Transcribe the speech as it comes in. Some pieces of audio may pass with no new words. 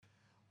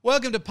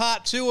Welcome to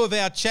part two of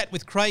our chat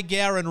with Craig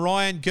Gower and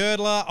Ryan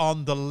Girdler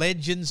on the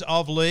Legends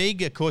of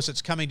League. Of course,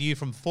 it's coming to you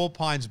from Four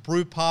Pines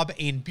Brew Pub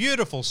in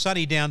beautiful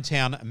sunny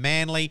downtown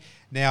Manly.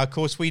 Now, of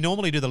course, we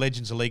normally do the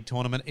Legends of League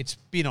tournament. It's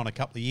been on a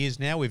couple of years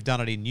now. We've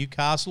done it in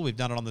Newcastle. We've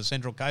done it on the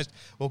Central Coast.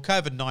 Well,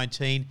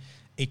 COVID-19,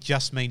 it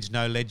just means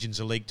no Legends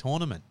of League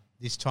tournament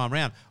this time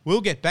round.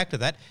 We'll get back to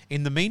that.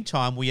 In the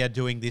meantime, we are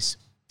doing this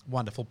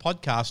wonderful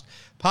podcast.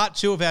 Part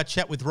two of our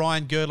chat with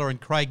Ryan Girdler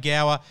and Craig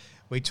Gower.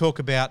 We talk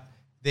about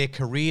their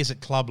careers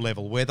at club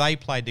level, where they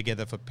played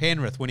together for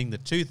Penrith, winning the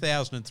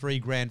 2003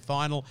 grand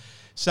final.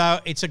 So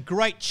it's a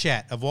great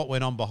chat of what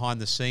went on behind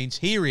the scenes.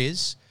 Here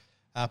is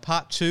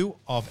part two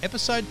of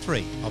episode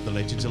 3 of the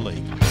Legends of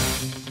League.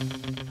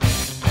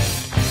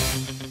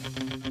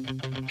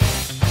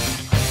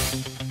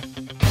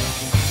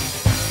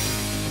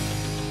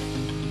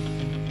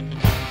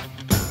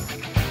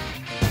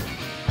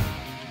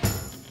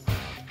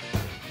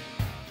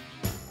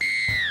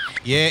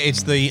 Yeah,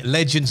 it's the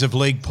Legends of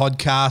League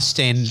podcast.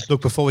 And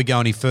look, before we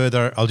go any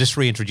further, I'll just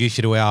reintroduce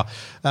you to our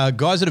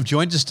guys that have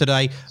joined us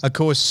today. Of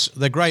course,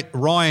 the great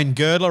Ryan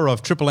Girdler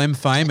of Triple M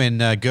fame and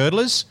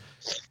Girdlers.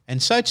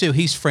 And so too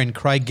his friend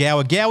Craig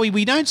Gower. Gowie,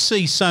 we don't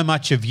see so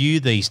much of you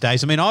these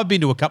days. I mean, I've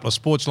been to a couple of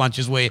sports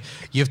lunches where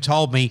you've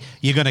told me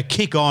you're going to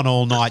kick on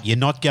all night. You're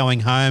not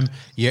going home.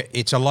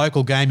 It's a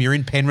local game. You're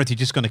in Penrith. You're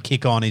just going to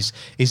kick on. Is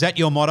that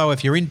your motto?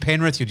 If you're in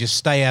Penrith, you just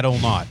stay out all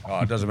night. Oh,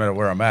 it doesn't matter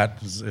where I'm at.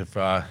 If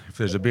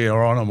there's a beer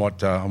on,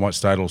 I might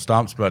stay at all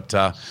stumps. But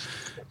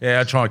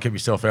yeah, I try and keep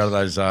myself out of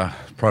those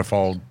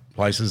profile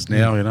places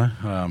now. You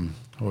know,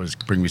 always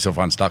bring myself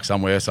unstuck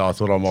somewhere. So I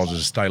thought I might as well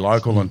just stay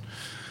local and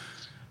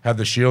have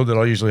the shield that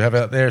I usually have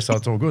out there, so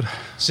it's all good.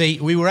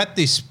 See, we were at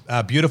this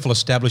beautiful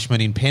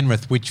establishment in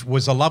Penrith, which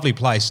was a lovely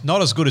place.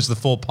 Not as good as the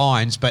Four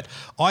Pines, but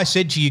I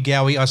said to you,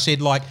 Gowie, I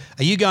said, like,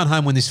 are you going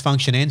home when this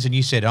function ends? And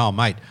you said, oh,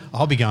 mate,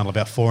 I'll be going till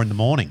about 4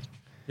 a.m.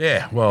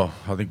 Yeah, well,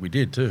 I think we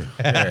did too.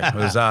 Yeah,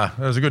 it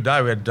was a good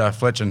day. We had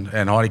Fletch and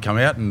Heidi come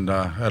out and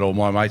had all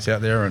my mates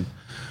out there, and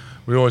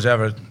we always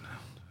have a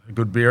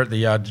good beer at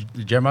the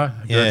Gemmo.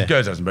 Yeah.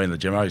 Gers hasn't been to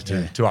the Gemmo. He's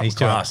too upper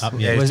class.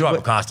 He's too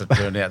upper class to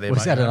turn out there.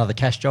 Was that another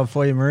cash job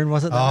for you, Maroon,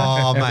 was it?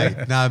 Oh,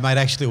 mate. No, mate,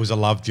 actually it was a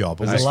love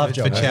job. It was a love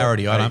job. For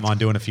charity. I don't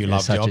mind doing a few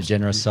love such jobs. a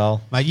generous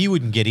soul. Mate, you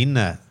wouldn't get in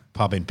the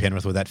pub in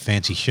Penrith with that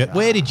fancy shirt.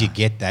 Where did you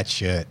get that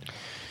shirt?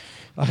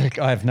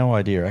 I have no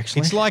idea,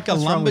 actually. It's like a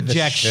What's wrong with the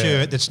lumberjack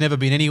shirt that's never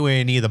been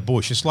anywhere near the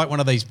bush. It's like one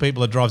of these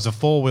people that drives a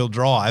four-wheel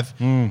drive,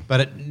 but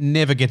it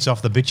never gets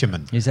off the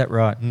bitumen. Is that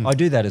right? I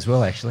do that as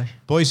well, actually.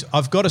 Boys,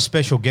 I've got a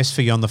special guest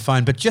for you on the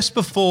phone, but just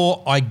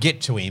before I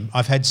get to him,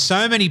 I've had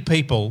so many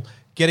people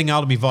getting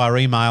hold of me via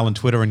email and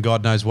Twitter and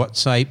God knows what,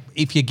 say,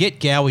 if you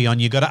get Gowie on,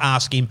 you've got to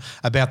ask him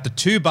about the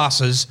 2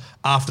 buses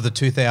after the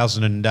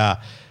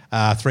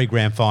 2003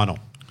 grand final.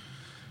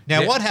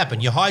 Now, what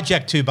happened? You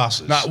hijacked 2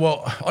 buses. No,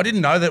 well, I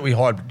didn't know that we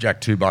hijacked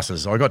 2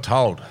 buses. I got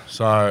told.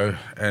 So,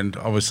 and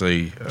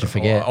obviously, Did you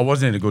forget? I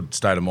wasn't in a good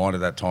state of mind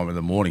at that time in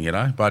the morning, you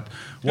know. But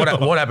what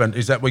happened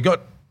is that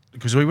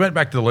because we went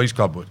back to the Leagues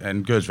Club,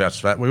 and Gers vouched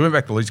for that. We went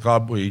back to the Leagues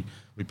Club, we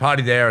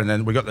partied there, and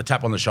then we got the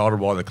tap on the shoulder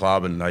by the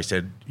club, and they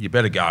said, you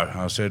better go. And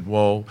I said,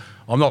 well,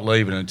 I'm not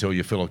leaving until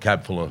you fill a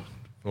cab full of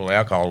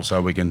alcohol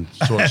so we can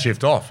sort of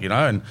shift off, you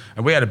know.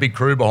 And we had a big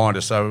crew behind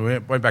us, so we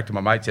went back to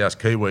my mate's house,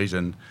 Kiwis,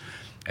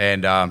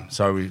 and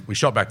so we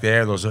shot back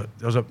there. There was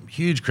a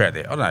huge crowd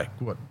there. I don't know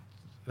what.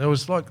 There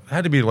was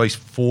had to be at least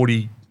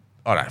 40,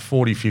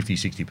 50,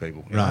 60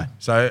 people. Right. Know?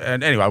 So,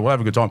 and anyway, we'll have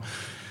a good time.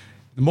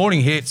 The morning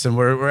hits and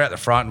we're out the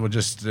front and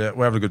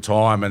we're having a good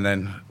time, and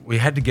then we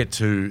had to get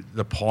to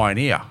the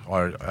Pioneer,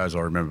 as I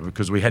remember,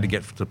 because we had to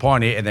get to the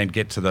Pioneer and then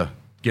get to the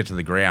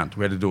ground.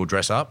 We had to do a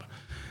dress up.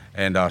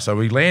 And so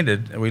we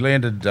landed,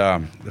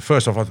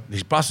 first off,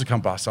 this bus had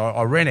come past. So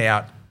I ran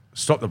out,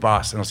 stopped the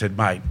bus, and I said,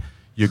 mate,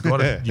 you've got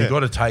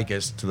to take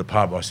us to the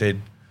pub. I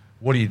said,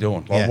 what are you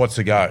doing? What's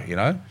the go, you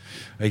know?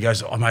 And he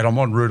goes, oh, mate, I'm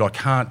en route. I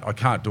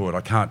can't do it.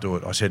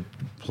 I said,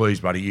 please,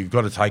 buddy, you've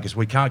got to take us.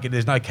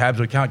 There's no cabs.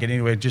 We can't get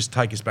anywhere. Just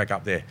take us back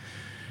up there.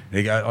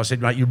 And I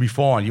said, mate, you'll be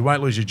fine. You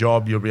won't lose your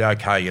job. You'll be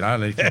okay, you know.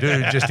 And if you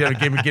do, just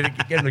get him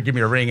to give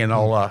me a ring and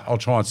I'll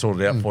try and sort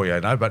it out for you,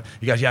 you know. But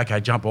he goes, yeah, okay,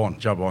 jump on.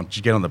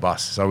 Just get on the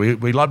bus. So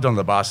we loved on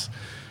the bus.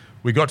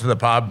 We got to the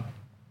pub,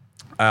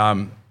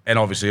 and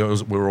obviously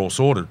we were all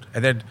sorted.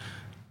 And then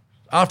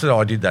after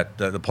I did that,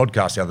 the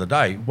podcast the other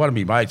day, one of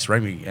my mates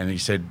rang me and he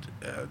said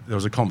there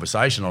was a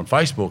conversation on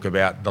Facebook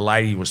about the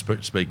lady was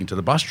speaking to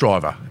the bus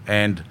driver.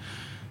 And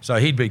so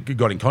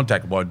got in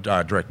contact by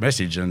direct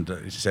message and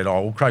he said,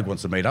 oh, well, Craig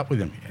wants to meet up with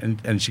him.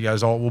 And she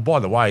goes, oh, well, by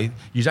the way,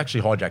 he's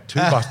actually hijacked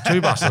 2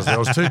 buses. There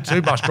was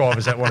two bus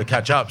drivers that want to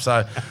catch up.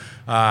 So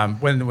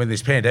when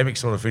this pandemic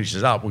sort of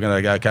finishes up, we're going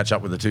to go catch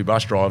up with the 2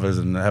 bus drivers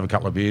and have a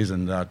couple of beers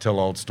and tell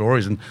old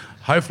stories. And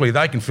hopefully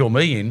they can fill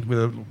me in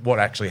with what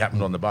actually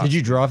happened on the bus. Did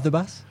you drive the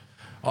bus?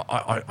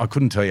 I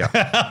couldn't tell you.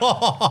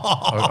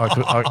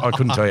 I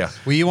couldn't tell you.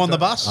 Were you on the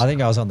bus? I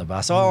think I was on the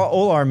bus.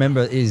 All I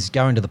remember is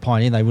going to the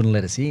Pioneer and they wouldn't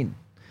let us in.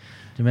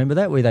 Do you remember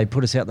that? Where they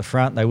put us out the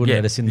front, they wouldn't Yeah,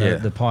 let us in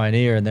the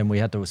Pioneer, and then we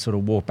had to sort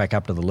of walk back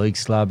up to the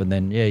Leagues Club, and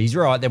then, he's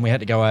right, then we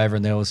had to go over,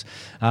 and there was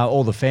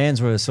all the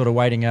fans were sort of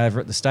waiting over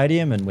at the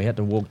stadium, and we had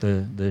to walk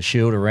the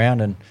shield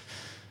around, and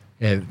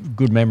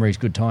good memories,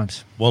 good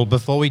times. Well,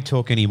 before we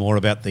talk any more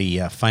about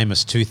the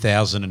famous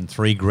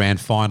 2003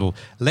 grand final,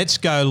 let's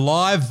go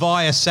live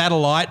via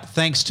satellite,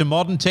 thanks to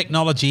modern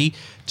technology,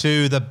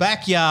 to the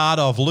backyard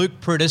of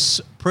Luke Priddis.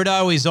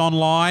 Priddo is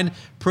online.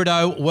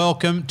 Priddo,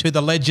 welcome to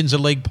the Legends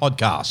of League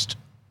podcast.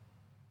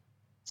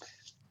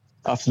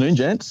 Afternoon,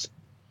 gents.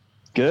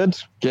 Good.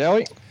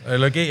 Gowie. Hey,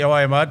 Lukey, how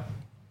are you, mate?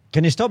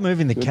 Can you stop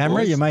moving the Good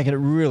camera? boys. You're making it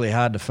really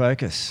hard to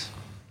focus.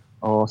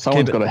 Oh,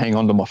 someone's Keep it- got to hang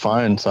on to my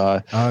phone,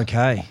 so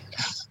Okay.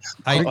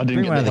 I Bring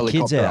didn't get one the of the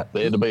kids helicopter out. up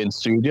there to be in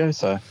studio,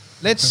 so...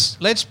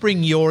 Let's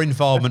bring your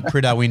involvement,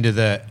 Priddo, into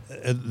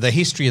the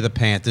history of the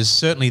Panthers.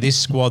 Certainly this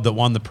squad that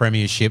won the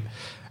premiership,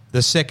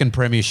 the second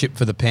premiership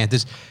for the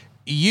Panthers.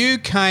 You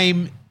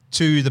came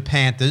to the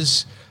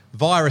Panthers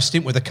via a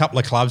stint with a couple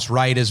of clubs,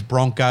 Raiders,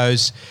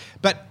 Broncos,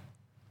 but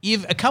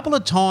you've a couple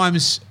of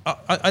times,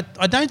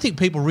 I don't think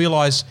people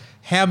realise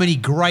how many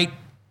great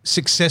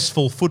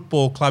successful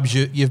football clubs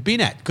you've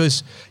been at,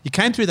 because you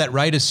came through that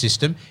Raiders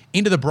system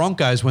into the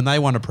Broncos when they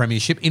won a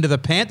premiership, into the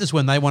Panthers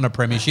when they won a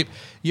premiership.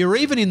 You're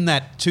even in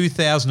that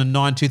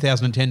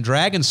 2009-2010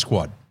 Dragons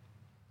squad.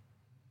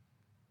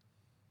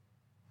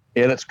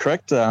 Yeah, that's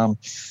correct.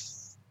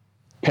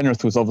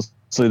 Penrith was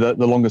obviously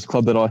the longest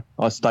club that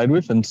I stayed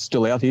with, and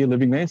still out here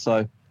living there,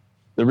 so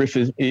the Riff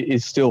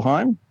is still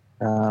home.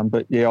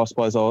 But yeah, I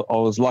suppose I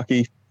was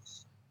lucky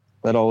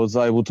that I was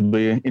able to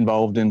be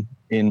involved in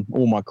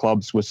all my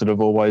clubs. We're sort of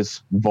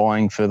always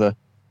vying for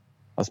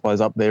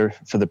up there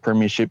for the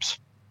premierships,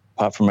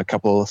 apart from a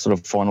couple of sort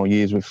of final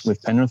years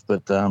with Penrith.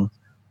 But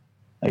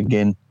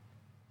again,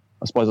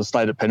 I suppose I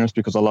stayed at Penrith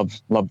because I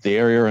loved the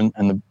area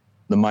and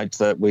the mates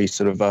that we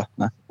sort of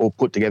all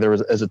put together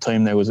as a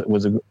team. There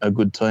was a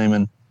good team,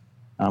 and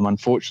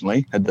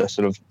unfortunately had to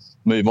sort of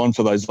move on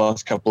for those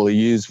last couple of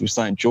years with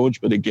St.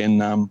 George, but again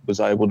was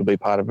able to be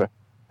part of a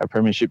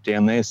premiership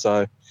down there.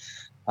 So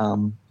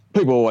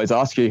people always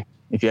ask you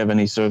if you have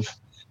any sort of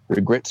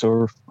regrets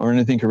or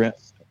anything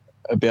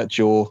about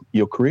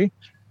your career,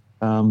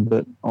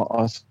 but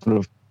I sort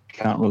of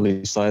can't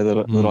really say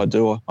that I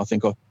do. I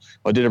think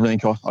I did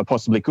everything I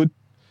possibly could.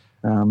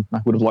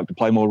 I would have liked to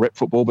play more rep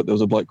football, but there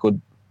was a bloke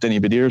called Denny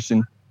Badiris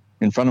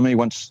in front of me.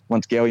 Once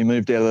Gowie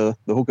moved out of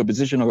the hooker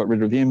position, I got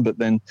rid of him, but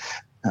then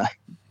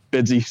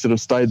Bedsy sort of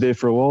stayed there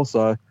for a while,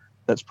 so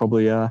that's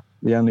probably the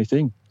only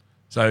thing.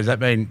 So does that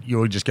mean you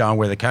were just going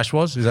where the cash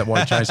was? Is that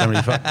why you changed so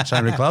many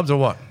clubs, or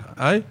what?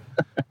 Eh?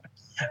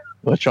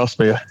 Well, trust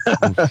me. Hey,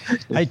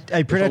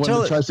 If Priddo, I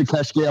wanted to chase the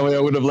cash Gowie,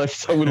 I would have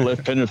left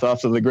Penrith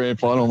after the grand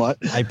final, mate.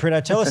 Hey,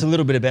 Priddo, tell us a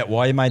little bit about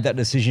why you made that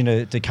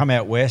decision to come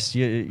out west.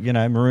 You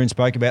know, Maroon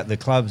spoke about the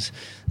clubs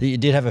that you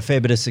did have a fair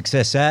bit of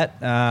success at.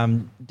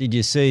 Did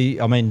you see,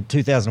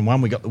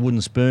 2001 we got the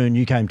wooden spoon,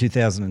 you came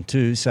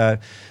 2002. So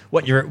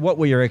what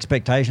were your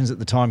expectations at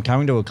the time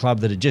coming to a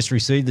club that had just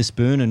received the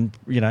spoon and,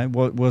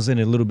 was in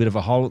a little bit of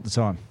a hole at the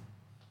time?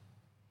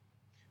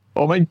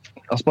 Well, I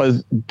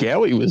suppose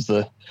Gowie was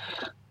the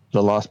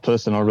last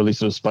person I really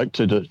sort of spoke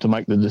to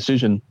make the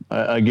decision.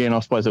 Again, I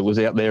suppose it was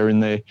out there in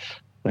there.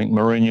 I think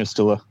Mourinho's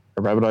still a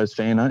Rabbitohs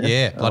fan, aren't you?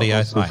 Yeah, bloody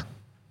oath, mate.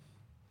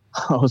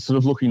 I was sort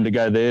of looking to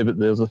go there, but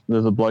there's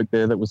a bloke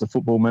there that was a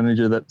football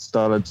manager that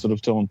started sort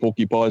of telling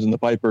porcupines in the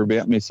paper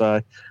about me.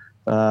 So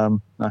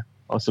no,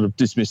 I sort of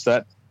dismissed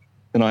that.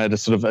 Then I had a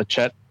sort of a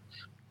chat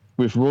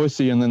with Royce,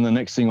 and then the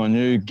next thing I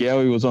knew,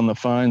 Gowie was on the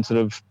phone sort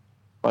of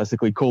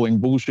basically calling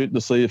bullshit to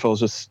see if I was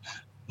just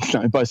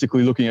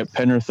basically looking at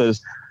Penrith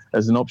as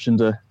an option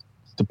to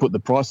put the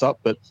price up.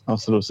 But I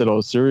sort of said I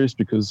was serious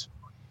because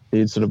he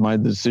had sort of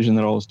made the decision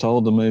that I was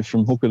told to move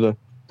from hooker to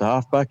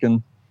halfback,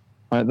 and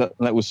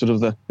that was sort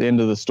of the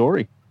end of the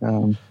story.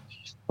 I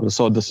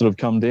decided to sort of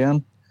come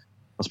down.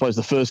 I suppose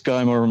the first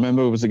game I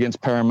remember was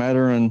against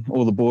Parramatta, and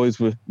all the boys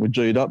were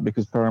G'd up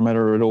because Parramatta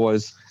had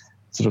always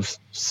sort of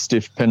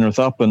stiffed Penrith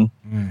up, and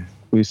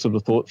we sort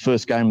of thought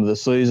first game of the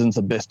season's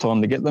the best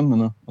time to get them.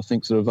 And I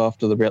think sort of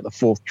after about the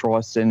fourth try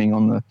standing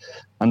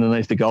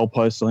underneath the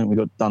goalpost, I think we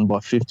got done by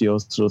 50. I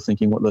was sort of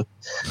thinking, what the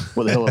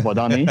hell have I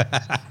done here?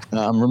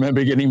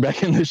 Remember getting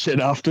back in the shed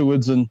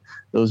afterwards, and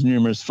there was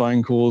numerous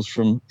phone calls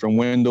from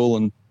Wendell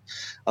and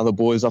other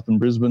boys up in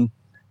Brisbane.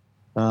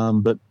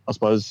 But I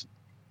suppose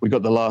we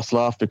got the last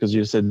laugh because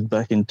you said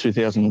back in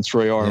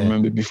 2003, I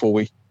remember before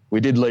we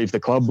did leave the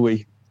club,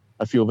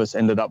 a few of us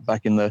ended up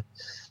back in the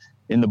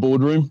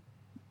boardroom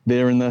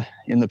there in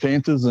the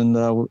Panthers, and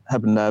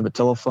happened to have a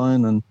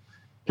telephone and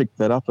picked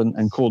that up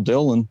and called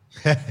Dell and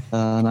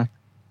I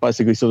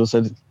basically sort of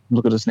said,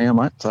 look at us now,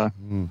 mate.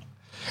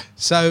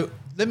 So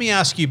let me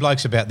ask you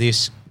blokes about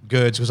this,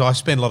 Gerds, because I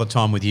spend a lot of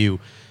time with you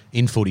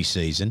in footy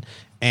season,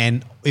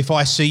 and if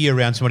I see you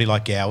around somebody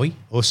like Gowie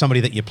or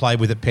somebody that you played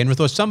with at Penrith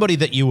or somebody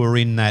that you were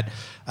in that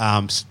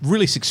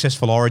really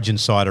successful Origin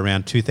side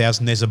around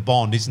 2000, there's a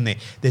bond, isn't there?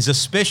 There's a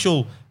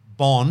special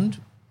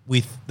bond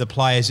with the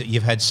players that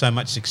you've had so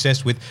much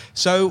success with.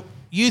 So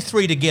you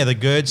three together,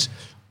 Gerds,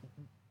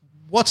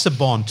 What's the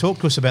bond? Talk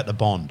to us about the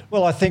bond.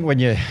 Well, I think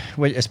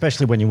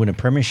especially when you win a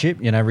premiership,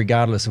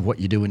 regardless of what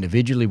you do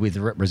individually with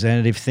the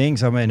representative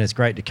things, I mean, it's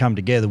great to come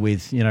together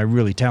with,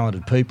 really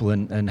talented people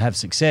and have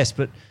success.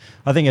 But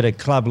I think at a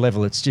club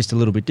level, it's just a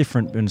little bit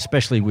different, and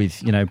especially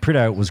with,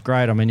 Priddis, it was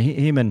great. I mean,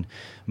 him and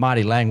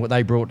Marty Lang, what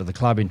they brought to the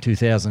club in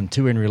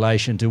 2002 in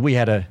relation to, we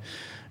had a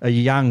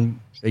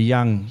young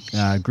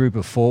group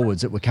of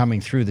forwards that were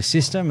coming through the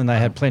system, and they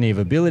had plenty of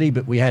ability,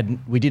 but we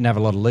didn't have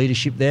a lot of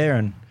leadership there,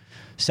 and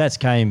Sats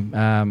came,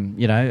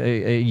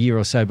 a year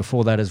or so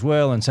before that as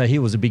well, and so he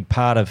was a big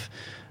part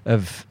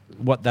of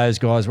what those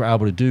guys were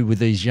able to do with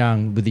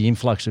with the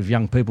influx of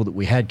young people that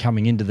we had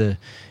coming into the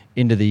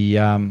team,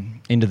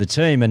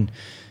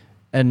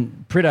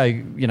 and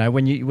Priddis,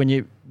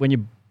 when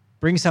you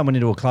bring someone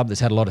into a club that's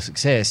had a lot of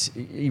success,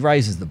 he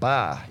raises the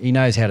bar. He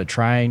knows how to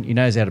train, he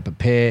knows how to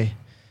prepare,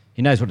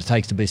 he knows what it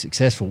takes to be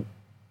successful.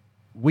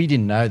 We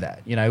didn't know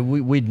that.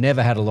 We'd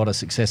never had a lot of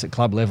success at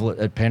club level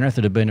at Penrith.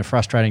 It had been a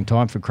frustrating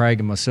time for Craig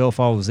and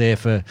myself. I was there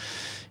for,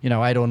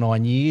 8 or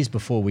 9 years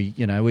before we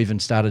even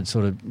started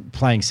sort of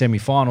playing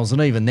semi-finals. And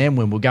even then,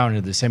 when we were going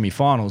into the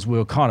semi-finals, we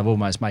were kind of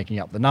almost making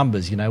up the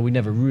numbers. We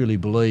never really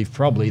believed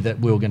probably that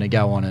we were going to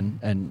go on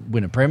and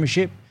win a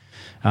premiership.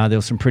 There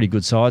were some pretty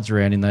good sides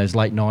around in those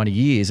late 90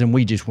 years, and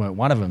we just weren't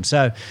one of them.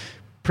 So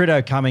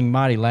Priddis coming,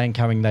 Marty Lang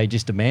coming, they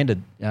just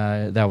demanded.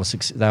 They were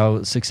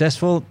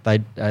successful. They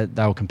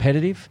were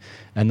competitive,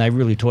 and they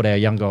really taught our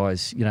young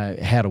guys,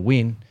 how to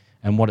win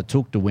and what it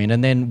took to win.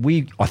 And then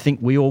I think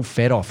we all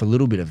fed off a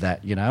little bit of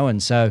that,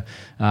 And so,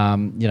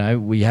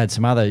 we had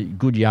some other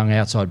good young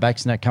outside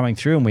backs and that coming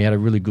through, and we had a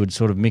really good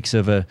sort of mix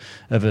of a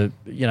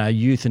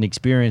youth and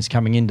experience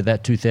coming into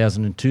that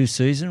 2002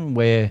 season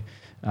where.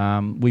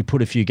 We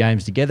put a few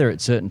games together at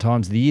certain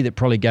times of the year that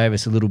probably gave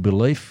us a little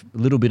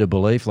bit of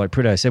belief. Like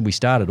Priddis said, we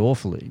started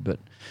awfully, but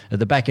at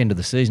the back end of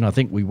the season, I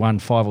think we won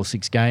 5 or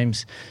 6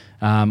 games.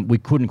 We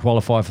couldn't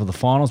qualify for the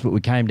finals, but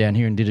we came down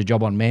here and did a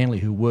job on Manly,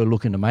 who were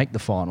looking to make the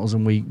finals,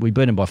 and we beat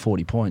them by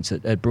 40 points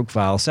at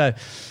Brookvale. So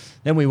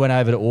then we went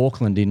over to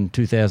Auckland in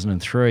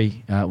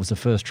 2003. It was the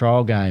first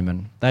trial game,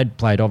 and they'd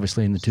played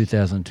obviously in the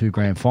 2002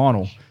 grand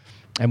final.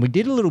 And we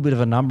did a little bit of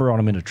a number on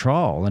them in a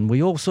trial, and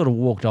we all sort of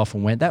walked off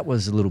and went, that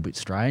was a little bit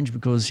strange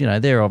because,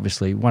 they're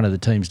obviously one of the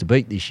teams to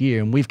beat this year,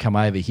 and we've come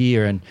over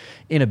here and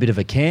in a bit of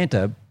a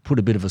canter, put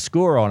a bit of a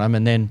score on them,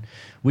 and then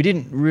we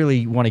didn't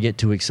really want to get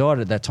too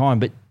excited at that time,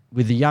 but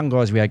with the young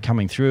guys we had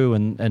coming through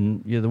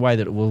and the way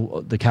that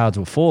the cards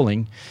were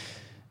falling,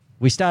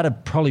 we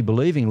started probably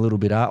believing a little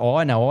bit.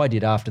 I know I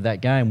did after that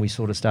game. We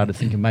sort of started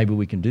thinking maybe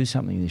we can do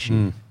something this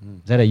year.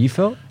 Is that how you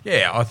felt?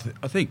 Yeah,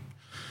 I think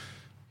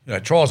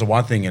trials are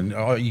one thing, and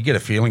you get a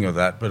feeling of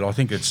that, but I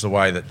think it's the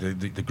way that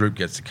the group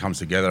comes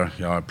together.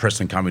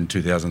 Preston come in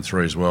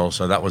 2003 as well,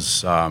 so that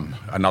was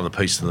another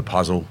piece to the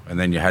puzzle. And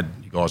then you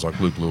had guys like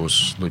Luke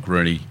Lewis, Luke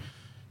Rooney,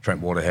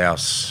 Trent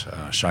Waterhouse,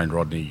 Shane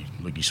Rodney,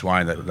 Lukey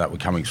Swain that were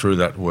coming through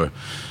that were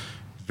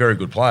very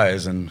good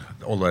players, and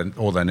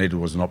all they needed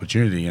was an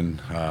opportunity. And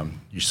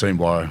you've seen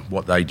by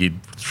what they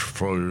did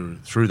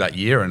through that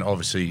year, and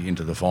obviously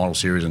into the final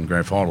series and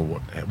grand final,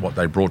 what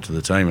they brought to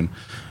the team.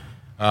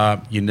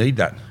 And you need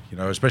that,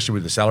 especially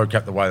with the salary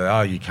cap the way they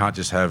are. You can't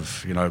just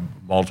have,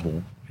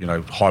 multiple,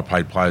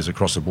 high-paid players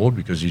across the board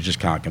because you just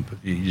can't.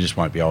 You just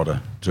won't be able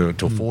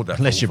to afford that.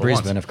 Unless you're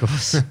Brisbane, of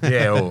course.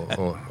 Yeah,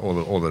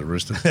 or the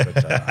Roosters.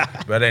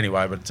 But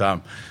anyway,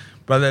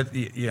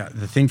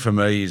 the thing for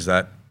me is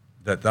that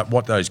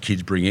what those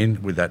kids bring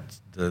in with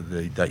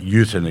that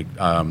youth and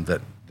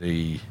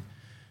the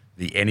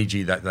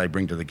energy that they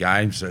bring to the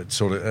games, it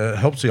sort of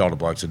helps the older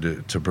blokes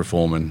to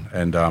perform.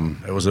 And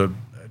it was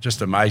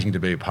just amazing to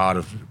be a part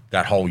of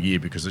that whole year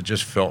because it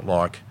just felt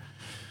like,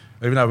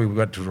 even though we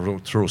went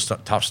through a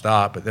tough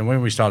start, but then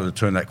when we started to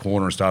turn that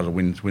corner and started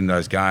to win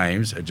those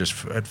games, it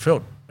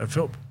felt, I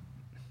don't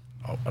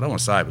want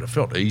to say it, but it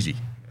felt easy.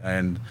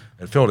 And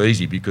it felt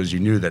easy because you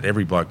knew that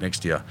every bloke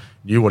next to you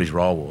knew what his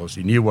role was,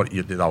 you knew what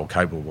they were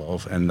capable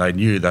of, and they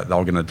knew that they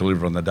were going to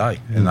deliver on the day,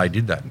 and they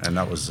did that, and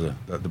that was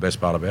the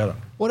best part about it.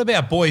 What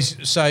about boys?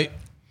 So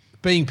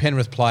being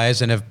Penrith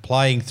players and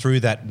playing through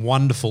that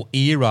wonderful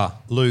era,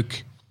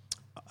 Luke,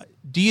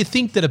 do you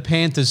think that a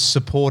Panthers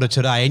supporter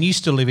today, and you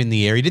still live in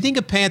the area, do you think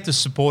a Panthers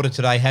supporter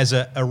today has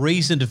a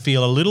reason to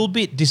feel a little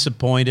bit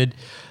disappointed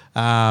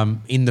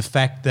in the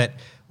fact that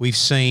we've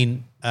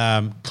seen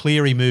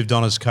Cleary moved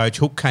on as coach,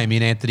 Hook came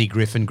in, Anthony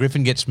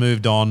Griffin gets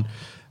moved on,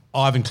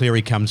 Ivan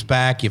Cleary comes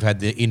back, you've had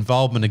the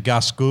involvement of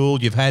Gus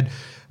Gould, you've had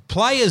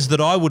players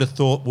that I would have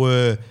thought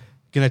were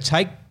going to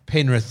take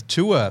Penrith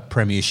to a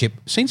premiership,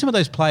 seen some of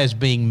those players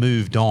being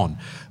moved on.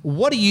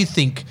 What do you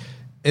think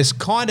is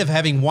kind of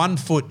having one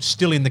foot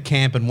still in the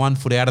camp and one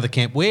foot out of the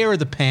camp? Where are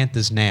the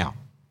Panthers now?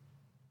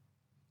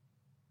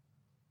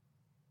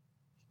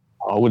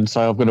 I wouldn't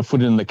say I've got a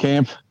foot in the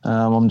camp.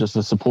 I'm just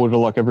a supporter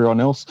like everyone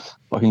else.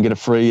 If I can get a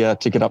free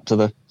ticket up to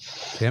the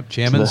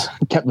Chairman's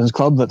Captain's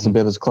Club, that's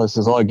about as close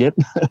as I get.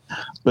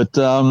 But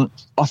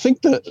I think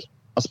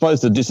I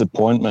suppose the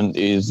disappointment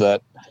is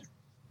that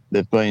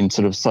they've been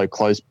sort of so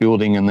close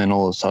building, and then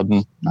all of a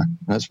sudden,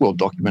 it's well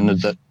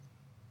documented that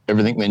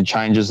everything then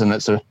changes and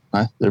the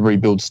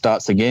rebuild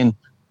starts again.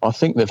 I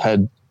think they've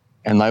had,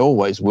 and they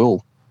always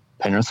will,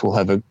 Penrith will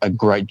have a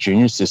great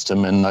junior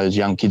system and those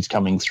young kids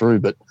coming through.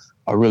 But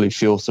I really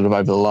feel sort of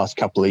over the last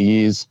couple of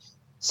years,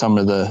 some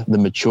of the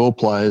mature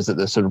players that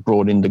they've sort of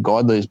brought in to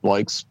guide these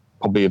blokes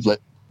probably have let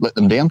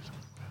them down.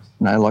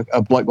 Like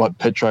a bloke like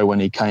Petro, when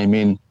he came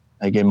in,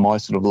 again, my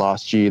sort of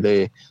last year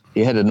there,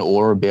 he had an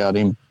aura about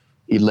him.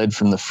 He led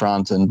from the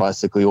front, and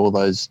basically all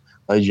those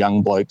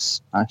young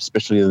blokes,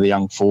 especially the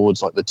young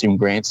forwards like the Tim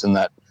Grants and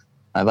that,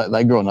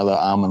 they grew another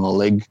arm and a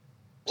leg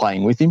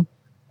playing with him.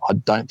 I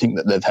don't think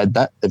that they've had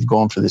that. They've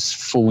gone for this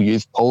full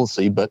youth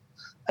policy, but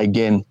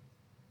again,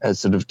 as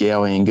sort of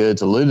Gower and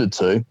Gerds alluded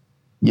to,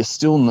 you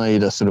still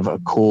need a sort of a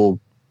core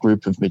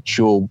group of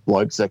mature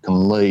blokes that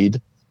can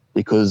lead,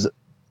 because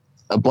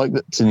a bloke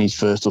that's in his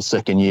first or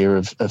second year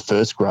of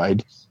first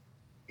grade,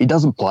 he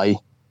doesn't play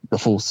the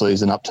full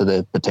season up to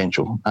their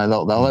potential.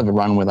 They'll have a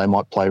run where they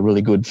might play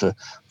really good for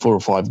 4 or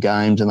 5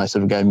 games and they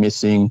sort of go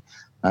missing,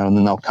 and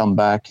then they'll come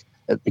back.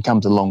 It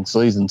becomes a long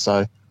season.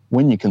 So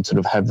when you can sort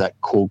of have that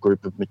core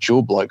group of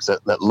mature blokes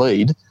that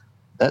lead,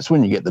 that's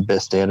when you get the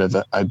best out of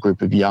a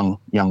group of young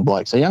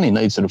blokes. So you only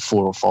need sort of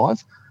 4 or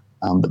 5,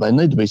 but they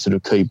need to be sort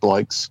of key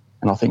blokes.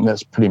 And I think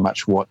that's pretty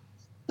much what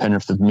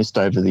Penrith have missed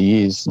over the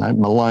years.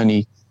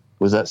 Maloney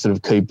was that sort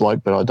of key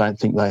bloke, but I don't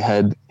think they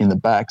had in the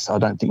backs. I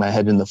don't think they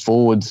had in the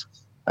forwards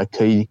a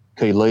key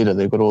leader.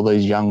 They've got all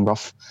these young,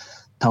 rough,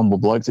 tumble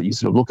blokes that you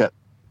sort of look at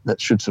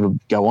that should sort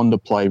of go on to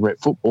play rep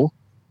football,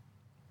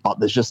 but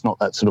there's just not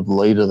that sort of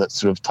leader that's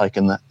sort of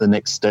taken the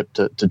next step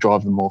to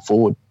drive them more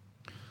forward.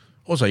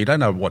 Also, you don't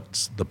know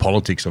what's the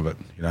politics of it.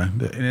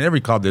 In every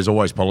club, there's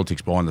always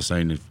politics behind the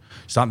scene. If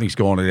something's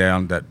gone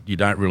down that you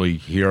don't really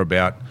hear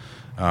about,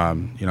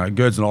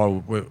 Gerds and I,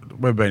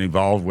 we've been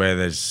involved where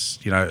there's,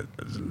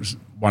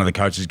 one of the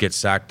coaches gets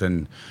sacked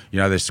and,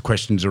 there's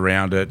questions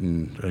around it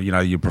and,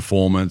 your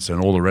performance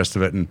and all the rest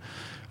of it. And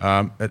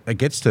it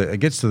gets to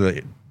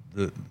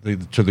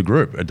the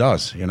group. It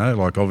does,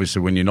 like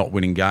obviously when you're not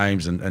winning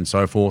games and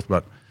so forth.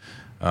 But,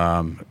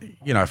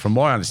 from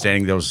my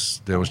understanding, there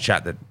was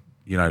chat that,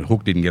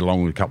 Hook didn't get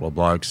along with a couple of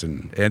blokes,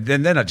 and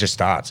then it just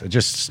starts. It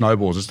just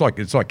snowballs. It's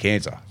like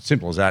cancer,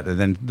 simple as that. And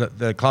then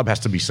the club has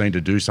to be seen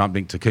to do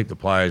something to keep the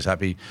players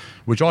happy,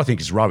 which I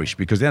think is rubbish,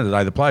 because at the end of the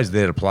day, the players are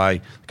there to play,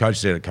 the coach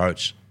is there to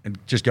coach, and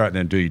just go out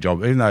there and do your job.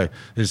 Even though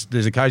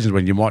there's occasions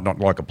when you might not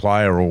like a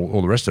player or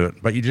all the rest of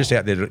it, but you're just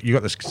out there. You've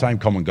got the same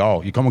common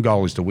goal. Your common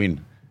goal is to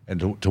win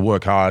and to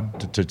work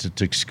hard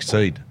to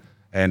succeed.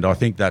 And I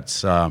think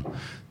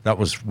that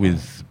was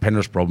with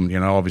Penrith's problem.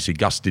 Obviously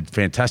Gus did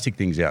fantastic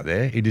things out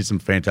there. He did some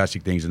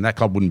fantastic things, and that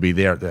club wouldn't be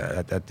there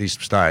at this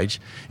stage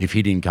if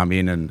he didn't come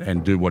in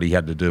and do what he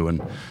had to do.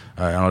 And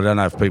I don't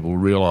know if people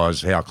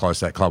realise how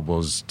close that club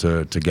was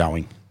to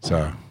going.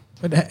 So,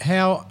 but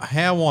how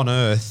on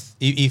earth?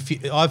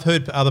 I've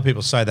heard other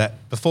people say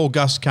that before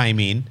Gus came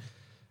in,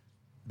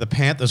 the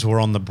Panthers were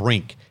on the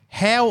brink.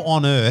 How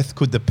on earth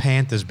could the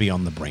Panthers be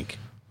on the brink?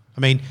 I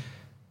mean,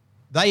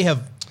 they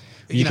have.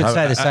 You could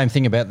say the same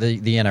thing about the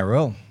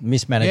NRL,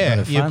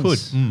 mismanagement of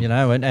funds. You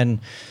could. And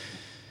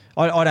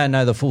I don't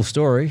know the full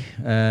story,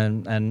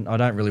 and I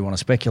don't really want to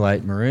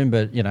speculate, Maroon,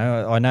 but,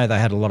 I know they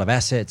had a lot of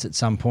assets at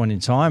some point in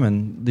time,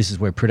 and this is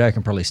where Priddis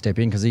can probably step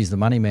in because he's the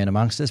money man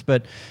amongst us,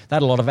 but they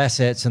had a lot of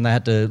assets, and they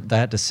had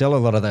to sell a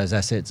lot of those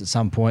assets at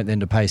some point then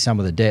to pay some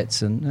of the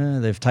debts,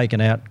 and they've taken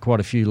out quite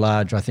a few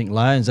large, I think,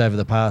 loans over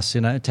the past,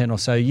 10 or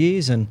so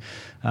years, and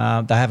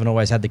they haven't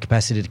always had the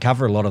capacity to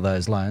cover a lot of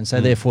those loans,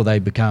 so therefore they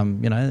become,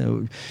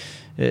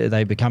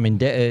 in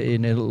debt,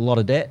 in a lot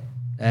of debt.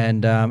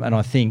 And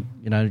I think,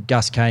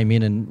 Gus came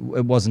in, and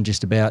it wasn't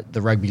just about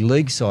the rugby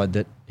league side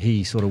that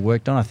he sort of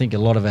worked on. I think a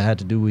lot of it had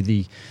to do with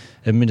the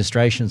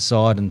administration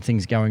side and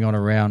things going on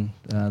around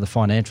the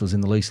financials in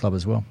the Leagues Club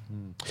as well.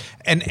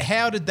 And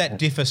how did that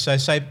differ? So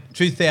say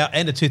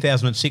end of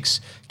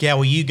 2006,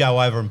 Gower, you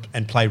go over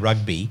and play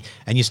rugby,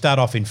 and you start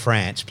off in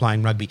France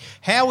playing rugby.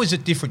 How is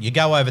it different? You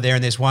go over there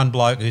and there's one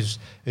bloke who's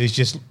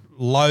just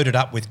loaded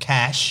up with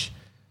cash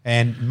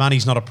and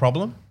money's not a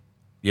problem?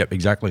 Yep,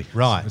 exactly.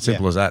 Right. As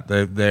simple as that.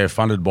 They're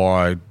funded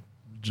by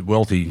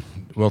wealthy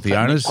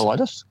owners.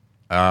 Politis?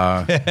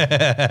 I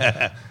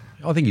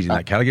think he's in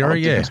that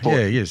category. Yeah,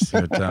 he is.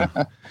 But,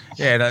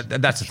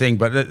 that's the thing.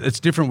 But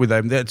it's different with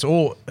them. It's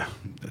all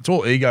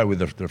ego with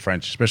the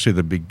French, especially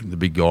the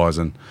big guys,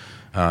 and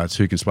it's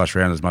who can splash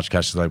around as much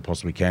cash as they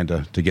possibly can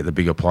to get the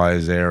bigger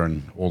players there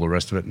and all the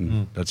rest of it.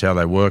 And that's how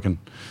they work. And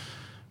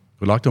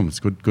good luck to them. It's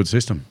a good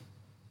system.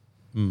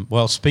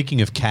 Well, speaking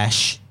of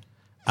cash.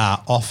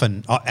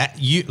 Often,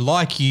 you,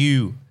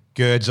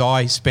 Gerds,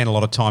 I spent a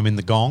lot of time in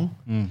the Gong.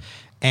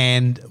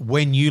 And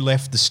when you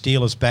left the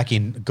Steelers back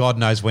in God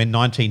knows when,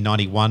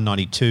 1991,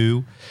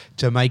 92,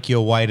 to make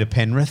your way to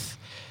Penrith,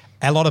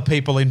 a lot of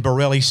people in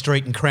Borelli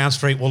Street and Crown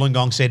Street,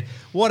 Wollongong said,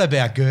 what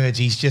about Gerds?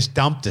 He's just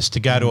dumped us to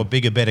go to a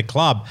bigger, better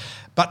club.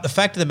 But the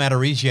fact of the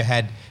matter is you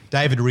had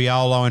David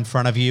Riolo in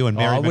front of you and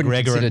Mary McGregor. I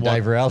wouldn't consider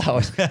Dave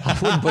Riolo.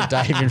 I wouldn't put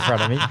Dave in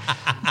front of me.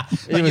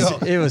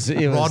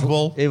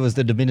 Rodwell. It was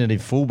the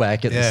diminutive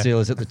fullback at the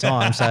Steelers at the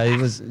time, so he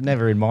was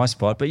never in my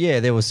spot. But yeah,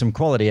 there was some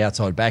quality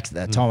outside backs at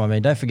that time. I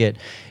mean, don't forget,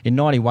 in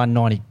 91,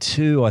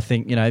 92, I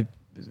think,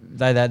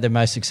 they had their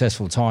most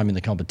successful time in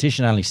the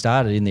competition. Only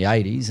started in the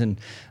 80s, and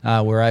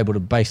were able to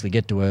basically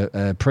get to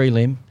a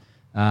prelim.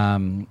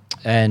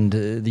 And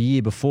the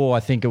year before,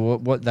 I think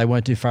they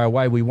weren't too far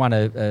away. We won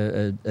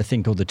a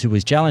thing called the Two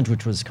Wiz Challenge,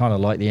 which was kind of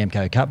like the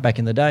MCO Cup back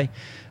in the day,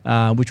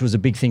 which was a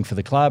big thing for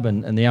the club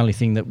and the only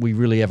thing that we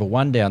really ever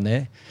won down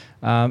there.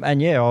 I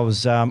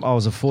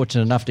was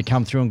fortunate enough to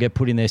come through and get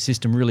put in their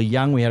system really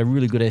young. We had a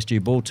really good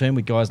SG ball team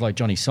with guys like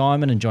Johnny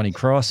Simon and Johnny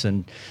Cross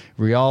and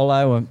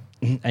Riolo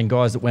and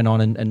guys that went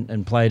on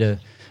and played a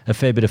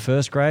fair bit of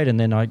first grade, and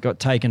then I got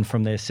taken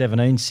from their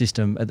 17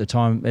 system at the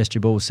time. SG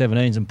Ball was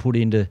 17s, and put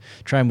in to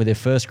train with their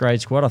first grade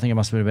squad. I think I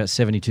must have been about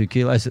 72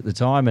 kilos at the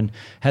time, and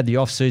had the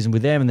off season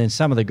with them. And then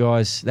some of the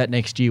guys that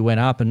next year went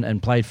up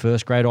and played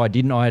first grade. I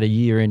didn't. I had a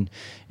year in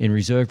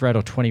reserve grade,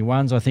 or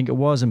 21s I think it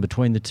was, and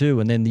between the two.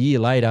 And then the year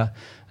later,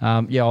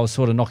 I was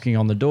sort of knocking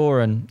on the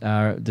door, and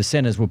the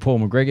centres were Paul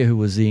McGregor, who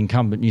was the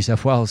incumbent New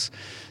South Wales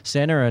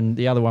centre, and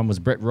the other one was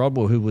Brett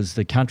Rodwell, who was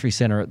the country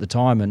centre at the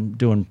time and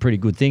doing pretty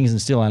good things,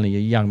 and still only a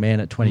young man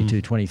at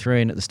 22,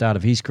 23, and at the start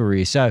of his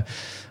career. So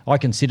I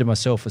considered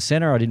myself a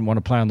centre. I didn't want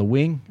to play on the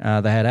wing.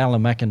 They had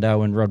Alan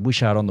McIndoe and Rod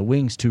Wishart on the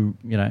wings, two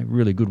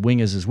really good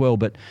wingers as well,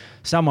 but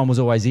someone was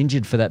always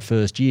injured for that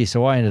first year,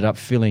 so I ended up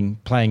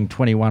playing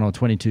 21 or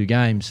 22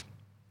 games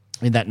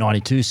in that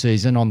 92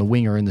 season on the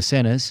winger in the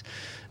centres.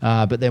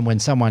 But then when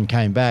someone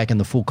came back and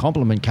the full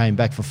complement came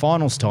back for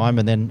finals time,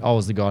 and then I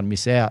was the guy to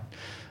miss out.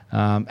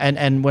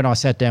 And when I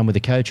sat down with the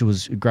coach, it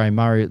was Graham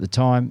Murray at the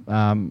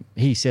time,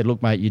 he said,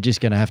 look, mate, you're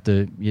just going to have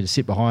to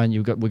sit behind.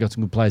 We've got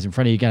some good players in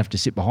front of you. You're going to have to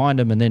sit behind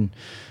them. And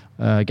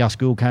then Gus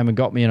Gould came and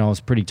got me, and I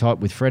was pretty tight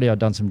with Freddie. I'd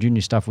done some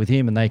junior stuff with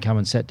him, and they come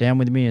and sat down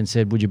with me and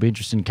said, would you be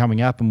interested in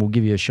coming up, and we'll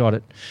give you a shot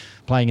at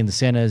playing in the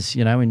centres,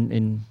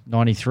 in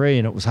 93.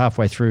 And it was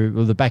halfway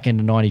through the back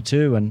end of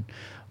 92, and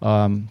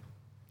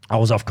I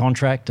was off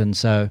contract, and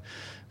so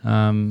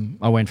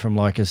I went from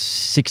like a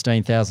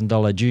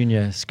 $16,000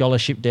 junior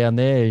scholarship down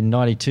there in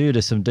 92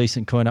 to some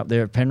decent coin up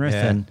there at Penrith.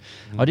 Yeah. And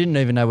I didn't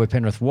even know where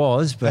Penrith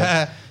was,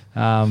 but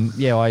once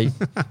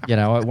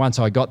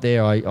I got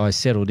there, I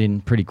settled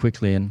in pretty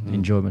quickly and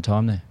enjoyed my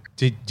time there.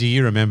 Do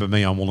you remember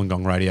me on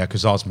Wollongong Radio?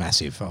 Because I was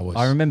massive.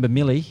 I remember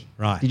Millie.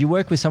 Right. Did you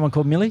work with someone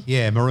called Millie?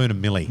 Yeah, Maroon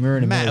and Millie.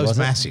 It was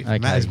massive.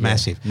 Okay, it was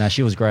massive. No,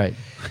 she was great.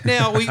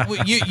 Now,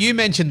 you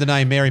mentioned the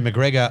name Mary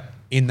McGregor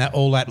in that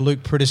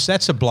Luke Priddis.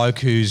 That's a bloke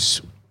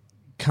who's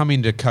come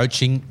into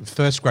coaching,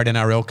 first grade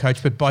NRL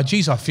coach, but by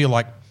geez, I feel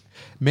like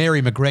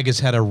Mary McGregor's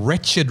had a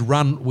wretched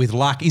run with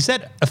luck. Is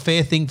that a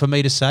fair thing for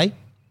me to say?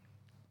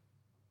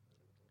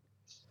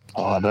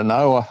 Oh, I don't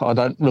know. I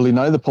don't really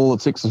know the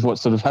politics of what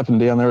sort of happened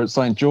down there at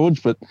St.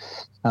 George, but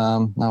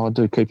no, I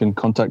do keep in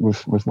contact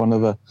with one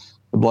of the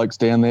blokes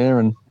down there,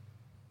 and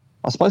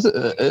I suppose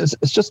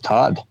it's just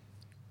hard.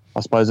 I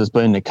suppose as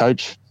being the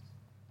coach.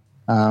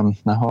 I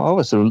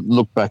always sort of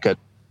look back at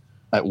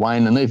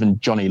Wayne and even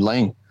Johnny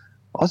Lang.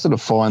 I sort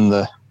of find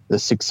the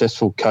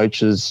successful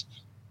coaches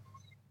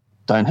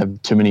don't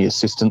have too many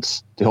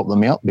assistants to help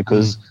them out,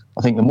 because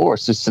I think the more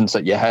assistants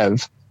that you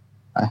have,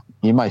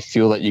 you may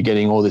feel that you're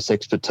getting all this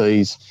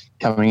expertise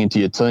coming into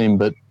your team,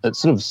 but it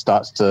sort of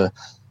starts to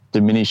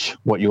diminish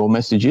what your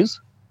message is.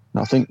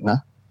 And I think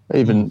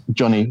even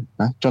Johnny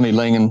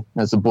Lang, and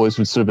as the boys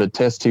would sort of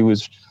attest,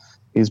 he's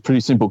a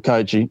pretty simple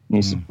coach.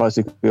 He's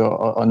basically,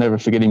 I never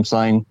forget him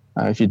saying,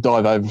 if you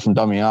dive over from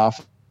dummy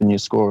half and you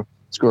score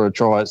a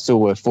try, it's still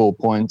worth 4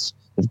 points.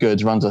 If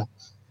Gerds runs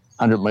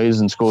 100 metres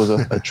and scores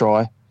a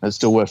try, it's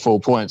still worth 4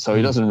 points. So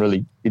he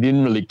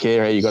didn't really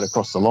care how you got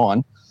across the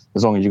line,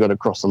 as long as you got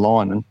across the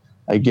line. And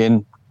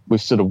again,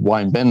 with sort of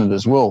Wayne Bennett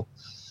as well,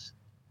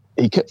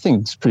 he kept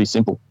things pretty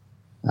simple.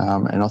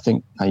 And I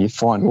think you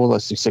find all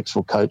those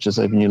successful coaches,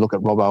 even you look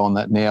at Robbo on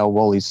that now,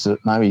 while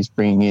he's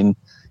bringing in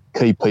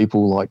key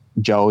people like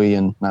Joey,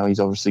 and he's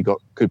obviously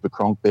got Cooper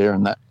Cronk there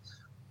and that.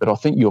 But I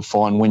think you'll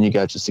find when you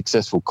go to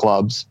successful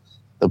clubs,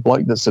 the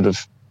bloke that sort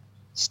of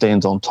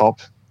stands on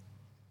top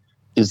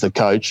is the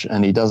coach,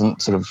 and he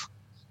doesn't sort of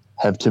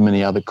have too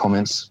many other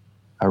comments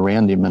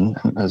around him. And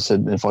as I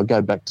said, if I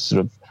go back to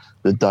sort of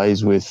the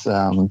days with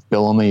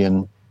Bellamy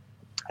and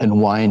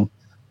Wayne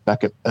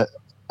back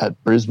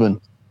at Brisbane,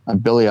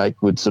 and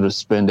Bellyache would sort of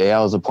spend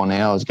hours upon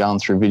hours going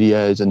through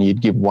videos, and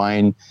you'd give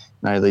Wayne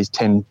these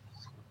 10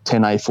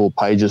 A4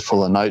 pages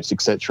full of notes,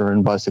 etc.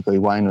 And basically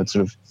Wayne would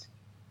sort of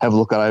have a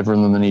look over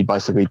them, and he'd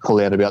basically pull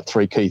out about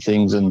 3 key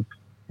things, and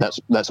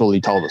that's all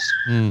he told us.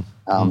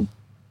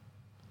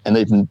 And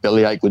even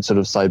Bellyache would sort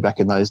of say back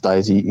in those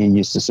days, he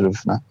used to sort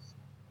of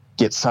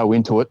get so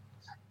into it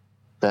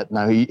that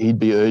he'd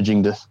be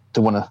urging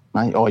to want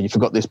to, you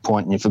forgot this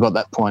point and you forgot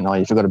that point,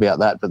 you forgot about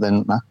that. But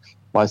then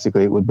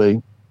basically it would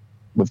be,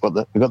 we've got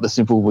the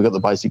simple, we've got the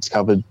basics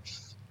covered,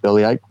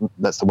 Bellyache.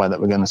 That's the way that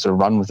we're going to sort of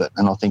run with it.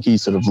 And I think he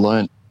sort of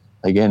learnt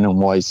again, and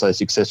why he's so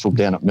successful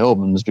down at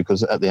Melbourne is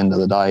because at the end of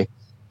the day,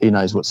 he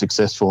knows what's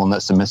successful, and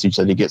that's the message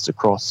that he gets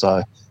across.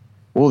 So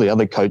all the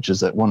other coaches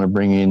that want to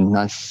bring in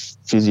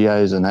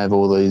physios and have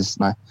all these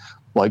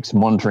blokes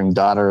monitoring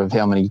data of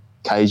how many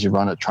Ks you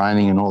run at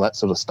training and all that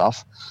sort of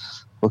stuff.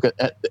 Look,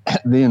 at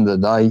the end of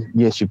the day,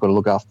 yes, you've got to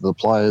look after the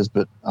players,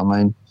 but, I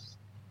mean,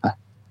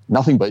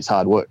 nothing beats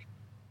hard work.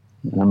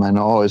 I mean,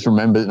 I always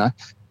remember,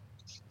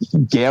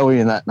 Gowie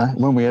and that,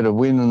 when we had a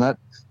win and that,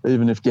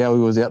 even if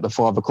Gowie was out to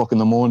 5 o'clock in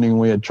the morning,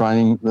 we had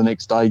training the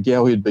next day,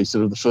 Gowie would be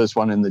sort of the first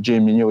one in the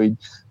gym. You knew he'd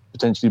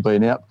potentially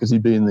been out because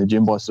he'd be in the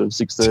gym by sort of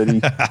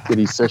 6:30, get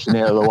his session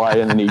out of the way,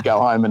 and then he'd go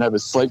home and have a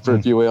sleep for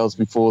a few hours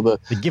before the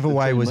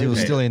giveaway was he was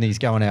still in his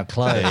going out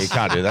clothes. Yeah, you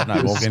can't do that,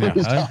 no walking out.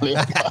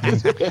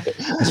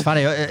 It's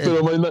funny. But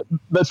I mean,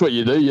 that's what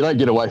you do. You don't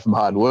get away from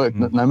hard work,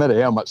 no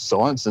matter how much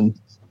science and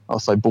I'll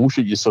say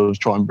bullshit you sort of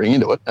try and bring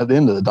into it. At the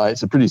end of the day,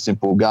 it's a pretty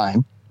simple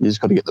game. You just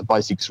got to get the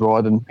basics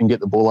right and get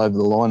the ball over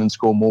the line and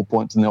score more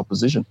points than the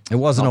opposition. It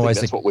wasn't always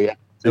that's what we had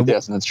in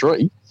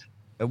 2003.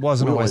 It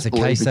wasn't always the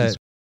case, though.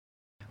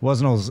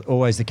 Wasn't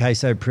always the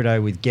case, though,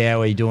 Priddis, with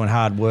Gowie doing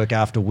hard work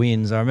after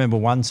wins. I remember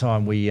one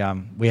time we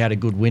had a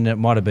good win. It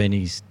might have been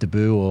his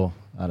debut, or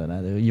I don't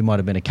know. You might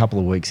have been a couple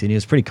of weeks in. He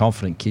was a pretty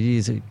confident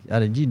kid.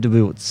 Did you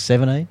debut at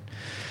 17?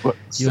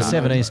 You were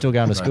 17, still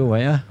going to school,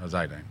 weren't you? I was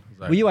 18.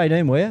 Were you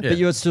 18, were you? Yeah. But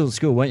you were still at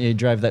school, weren't you? You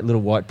drove that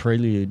little white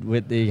Prelude.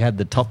 You had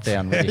the top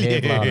down with your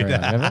hair blown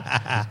around,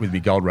 remember? With me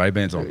gold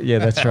Ray-Bans on. Yeah,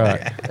 that's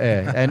right.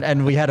 Yeah.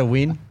 And we had a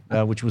win,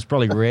 which was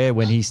probably rare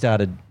when he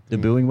started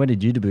debuting. When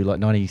did you debut? Like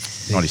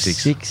 96?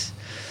 96.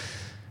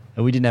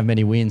 We didn't have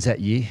many wins that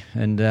year.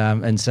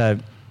 And so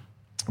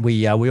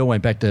we all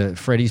went back to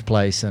Freddie's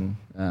place and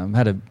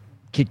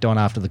kicked on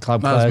after the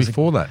club closed. No, it was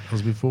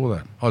before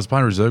that. I was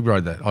playing reserve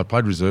grade I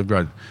played reserve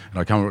grade, and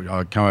I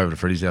come over to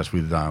Freddie's house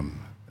with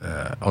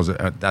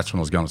that's when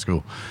I was going to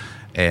school,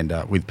 and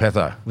with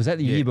Petho. Was that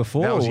the year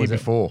before? That was the year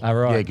before. Oh,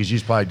 right. Yeah, because you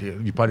played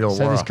Illawarra.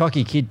 So this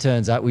cocky kid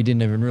turns up. We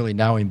didn't even really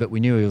know him, but we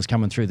knew he was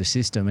coming through the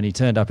system, and he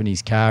turned up in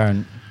his car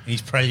and his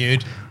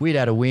Prelude. We'd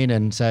had a win,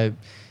 and so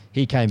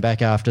he came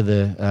back after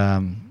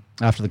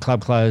the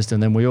club closed,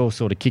 and then we all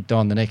sort of kicked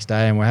on the next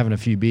day, and we're having a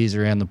few beers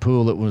around the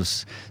pool. It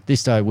was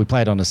this day we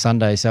played on a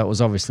Sunday, so it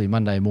was obviously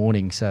Monday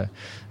morning. So,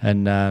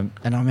 and I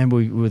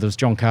remember there was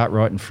John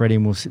Cartwright and Freddie,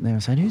 and we were sitting there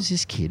and saying, "Who's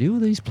this kid? Who are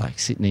these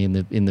blokes sitting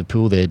in the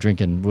pool there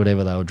drinking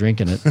whatever they were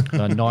drinking at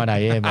 9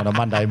 a.m. on a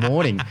Monday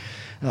morning?"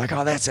 And like,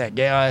 "Oh, that's that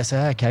guy." I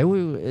said, "Okay."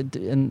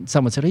 And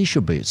someone said he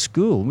should be at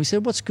school. And we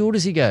said, "What school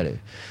does he go to?"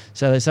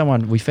 So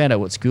we found out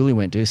what school he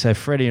went to. So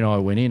Freddie and I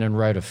went in and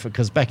wrote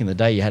because back in the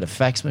day you had a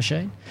fax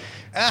machine.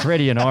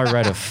 Freddie and I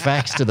wrote a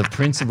fax to the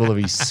principal of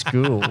his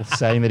school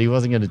saying that he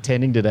wasn't going to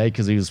attending today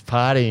because he was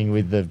partying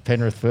with the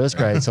Penrith first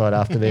grade side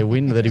after their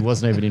win that he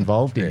wasn't even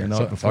involved in.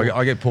 So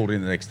I get pulled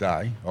in the next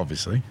day,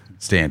 obviously,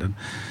 standard,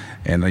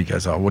 and he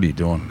goes, "Oh, what are you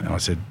doing?" And I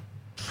said,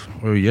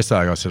 "Well,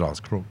 yesterday." I said, "I was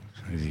crook."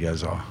 He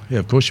goes, "Oh, yeah,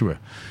 of course you were."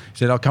 He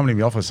said, "I'll come into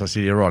the office." I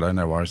said, "Yeah, right,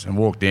 no worries." And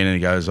walked in and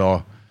he goes,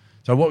 "Oh,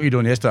 so what were you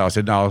doing yesterday?" I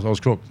said, "No, I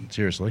was crook,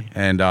 seriously."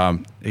 And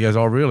he goes,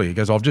 "Oh, really?" He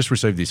goes, "I've just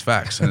received this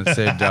fax." And it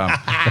said,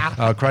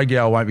 Craig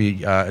Gower won't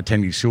be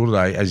attending school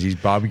today as he's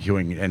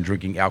barbecuing and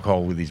drinking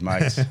alcohol with his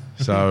mates.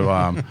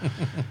 So,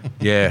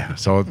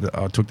 so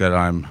I took that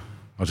home.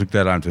 I took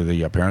that home to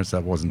the parents.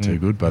 That wasn't too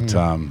good, but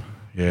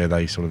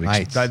they sort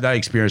of they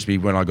experienced me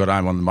when I got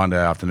home on the Monday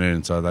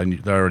afternoon, so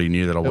they already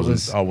knew that I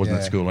wasn't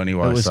at school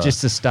anyway. It was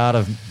just the start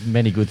of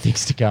many good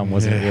things to come,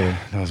 wasn't it? Really?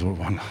 That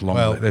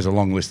was there's a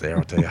long list there,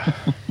 I'll tell you.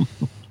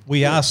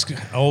 We ask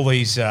all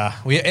these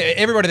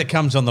everybody that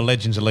comes on the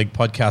Legends of League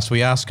podcast,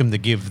 we ask them to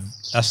give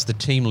us the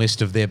team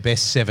list of their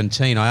best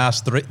 17. I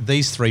asked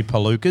these three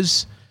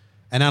Palookas,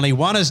 and only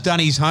one has done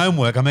his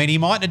homework. I mean, he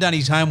mightn't have done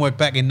his homework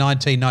back in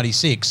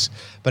 1996,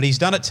 but he's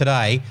done it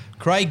today.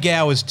 Craig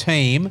Gower's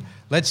team.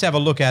 Let's have a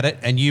look at it,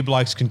 and you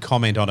blokes can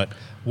comment on it.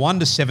 1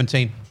 to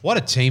 17. What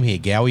a team here,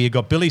 Gower. You've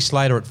got Billy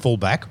Slater at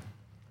fullback.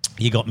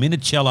 You've got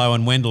Minicello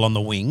and Wendell on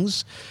the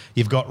wings.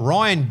 You've got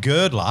Ryan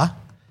Girdler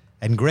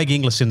and Greg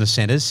Inglis in the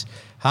centres.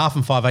 half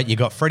and 5'8", you've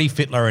got Freddie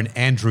Fittler and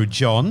Andrew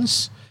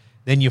Johns.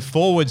 Then your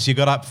forwards, you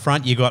got up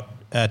front, you got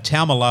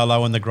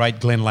Taumalolo and the great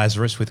Glenn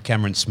Lazarus with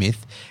Cameron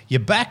Smith. Your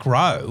back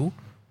row,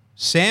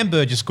 Sam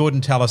Burgess,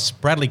 Gordon Tallis,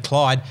 Bradley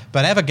Clyde,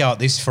 but have a go at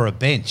this for a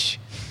bench.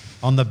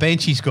 On the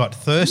bench, he's got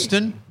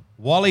Thurston,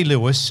 Wally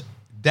Lewis,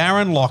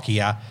 Darren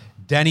Lockyer,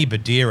 Danny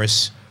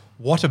Badiris.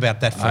 What about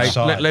that for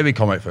side? Let me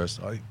comment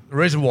first. The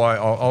reason why,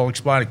 I'll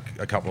explain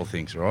a couple of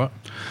things, right?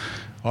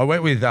 I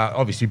went with,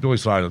 obviously, Billy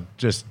Slater,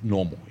 just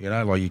normal,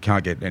 like you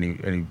can't get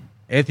any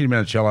Anthony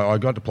Minicello, I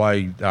got to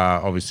play,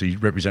 obviously,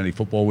 representative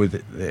football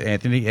with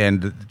Anthony,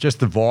 and just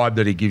the vibe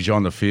that he gives you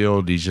on the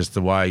field, he's just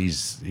the way,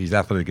 his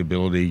athletic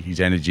ability, his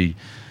energy,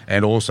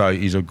 and also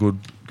he's a good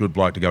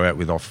bloke to go out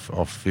with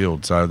off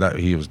field. So that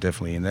he was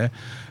definitely in there.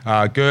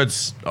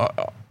 Gerds,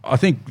 I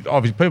think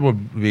obviously people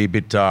would be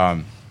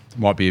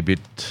might be a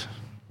bit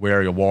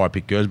wary of why I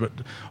picked Gerds, but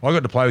I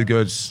got to play with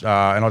Gerds,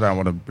 and I don't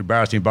want to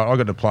embarrass him, but I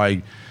got to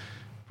play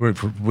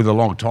with a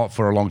long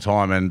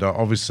time, and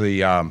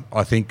obviously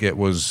I think it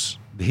was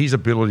his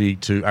ability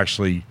to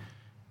actually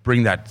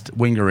bring that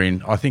winger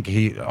in. I think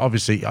he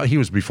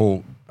was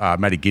before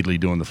Matty Gidley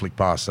doing the flick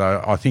pass.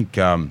 So I think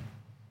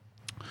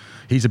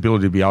his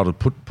ability to be able to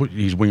put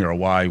his winger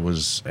away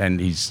and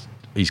his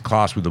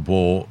class with the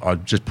ball, I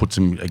just puts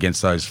him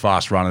against those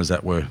fast runners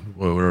that were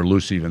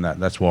elusive, and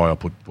that's why I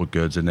put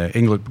Gerds in there.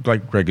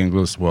 Greg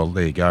Inglis, well,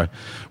 there you go.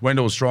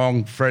 Wendell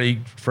Strong,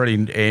 Freddie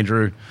and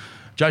Andrew.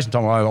 Jason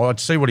Tongolo, I'd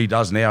see what he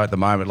does now at the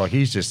moment. Like,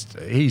 he's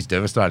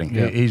devastating.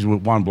 Yeah. He's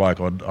one bloke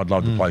I'd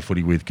love to play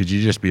footy with, because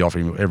you just be off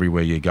him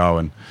everywhere you go.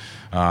 And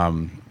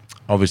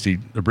obviously,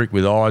 the brick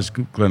with eyes,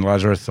 Glenn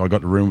Lazarus. I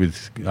got the room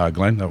with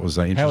Glenn. That was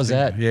interesting. How was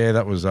that? Yeah,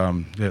 that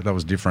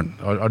was different.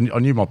 I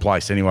knew my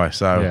place anyway.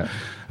 So,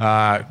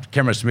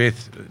 Cameron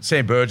Smith,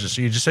 Sam Burgess.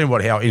 You just seen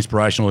how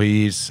inspirational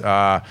he is.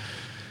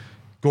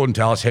 Gordon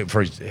Tallis,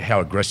 for how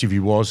aggressive he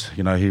was.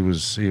 You know, he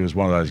was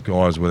one of those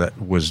guys that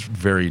was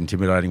very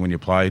intimidating when you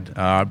played.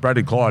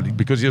 Bradley Clyde,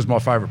 because he was my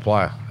favourite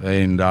player,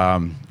 and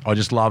I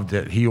just loved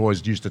that he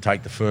always used to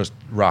take the first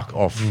ruck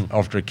off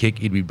after a kick.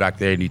 He'd be back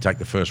there and he'd take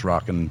the first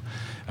ruck, and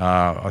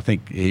I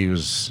think he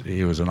was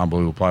an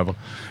unbelievable player.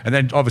 And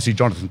then obviously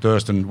Jonathan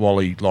Thurston,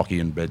 Wally, Lockie,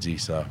 and Bedsy.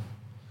 So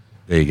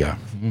there you go.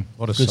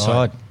 What a good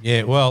side.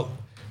 Yeah, well,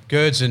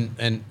 Gerds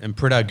and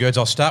Prido. Gerds,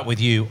 I'll start with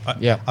you.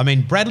 I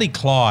mean, Bradley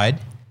Clyde.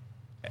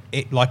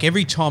 Like,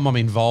 every time I'm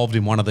involved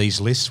in one of these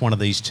lists, one of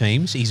these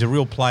teams, he's a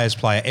real player's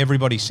player.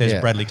 Everybody says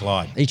Bradley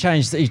Clyde. He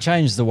changed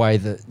the way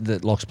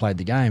that Locks played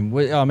the game.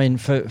 I mean,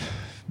 for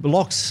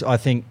Locks, I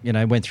think,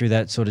 went through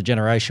that sort of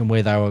generation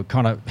where they were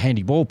kind of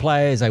handy ball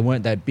players. They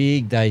weren't that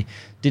big. They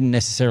didn't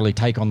necessarily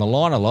take on the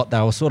line a lot.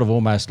 They were sort of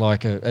almost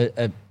like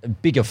a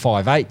bigger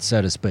 5'8",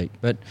 so to speak.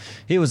 But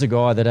he was a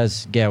guy that,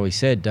 as Gowie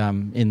said,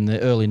 in the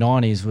early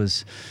 90s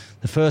was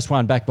the first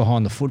one back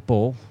behind the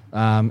football.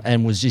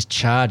 And was just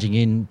charging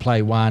in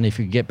play one if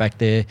he could get back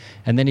there,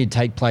 and then he'd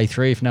take play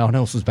three if no one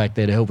else was back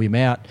there to help him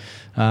out.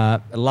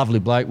 A lovely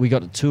bloke. We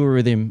got to tour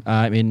with him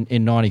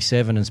in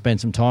 97 and spent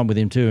some time with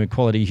him too, a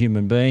quality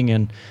human being,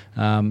 and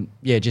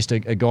just a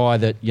guy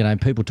that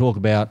people talk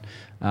about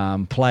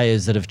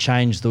players that have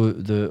changed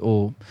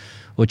or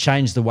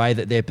changed the way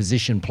that their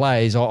position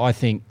plays. I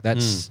think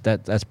that's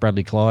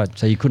Bradley Clyde.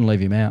 So you couldn't leave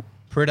him out.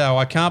 Prido,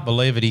 I can't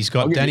believe it. He's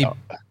got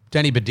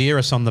Danny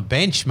Badiris on the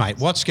bench, mate.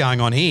 What's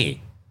going on here?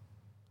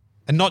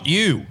 And not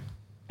you.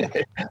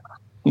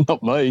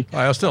 Not me. Hey,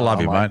 I still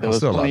love you, mate. I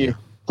still love you.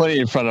 Plenty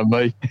in front of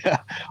me.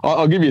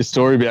 I'll give you a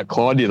story about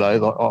Clyde,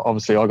 though.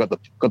 Obviously, I got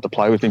to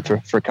play with him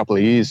for a couple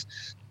of years.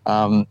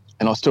 And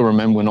I still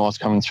remember when I was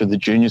coming through the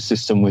junior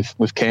system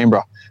with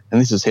Canberra. And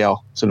this is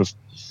how sort of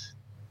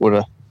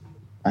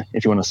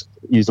if you want to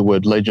use the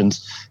word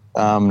legends.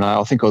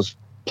 I think I was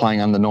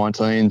playing under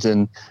 19s,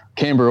 and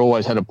Canberra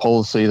always had a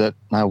policy that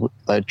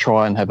they'd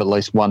try and have at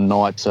least one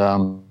night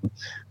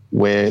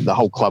where the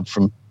whole club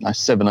from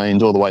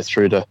 17s all the way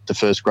through to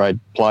first grade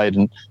played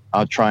and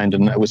trained,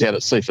 and it was out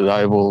at Seaford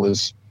Oval. It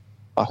was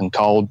fucking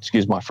cold,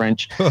 excuse my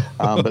French,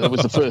 but it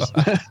was the first.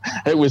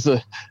 it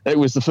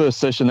was the first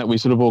session that we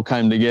sort of all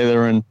came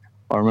together, and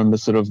I remember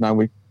sort of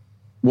we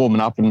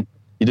warming up, and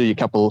you do your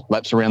couple of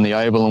laps around the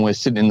oval, and we're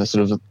sitting in the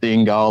sort of the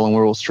in goal, and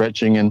we're all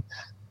stretching, and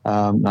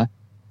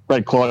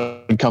Brad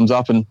Clyde comes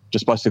up and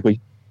just basically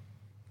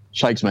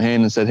shakes my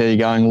hand and said, "How you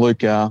going,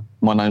 Luke?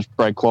 My name's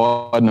Brad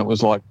Clyde," and it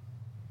was like,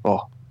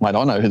 "Oh, mate,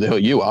 I know who the hell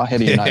you are. How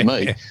do you know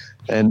me?"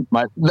 And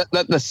mate,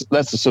 that's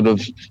the sort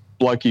of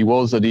bloke he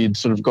was, that he'd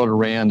sort of got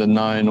around and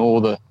known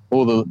all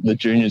the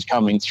juniors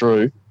coming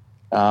through,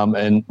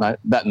 and mate,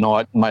 that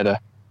night made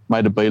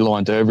a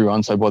beeline to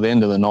everyone. So by the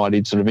end of the night,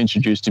 he'd sort of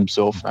introduced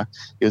himself.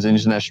 He was an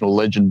international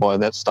legend by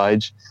that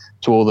stage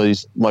to all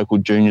these local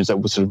juniors that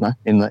were sort of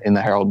in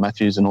the Harold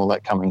Matthews and all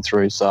that coming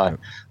through. So,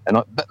 and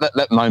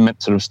that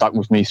moment sort of stuck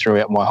with me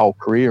throughout my whole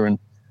career, and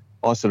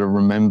I sort of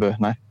remember,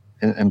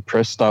 and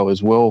Presto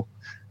as well,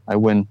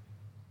 when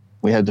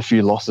we had a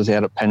few losses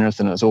out at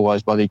Penrith, and it was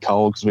always bloody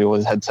cold because we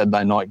always had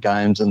Saturday night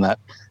games and that.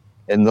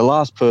 And the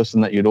last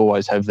person that you'd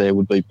always have there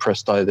would be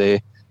Presto there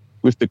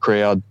with the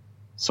crowd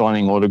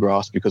signing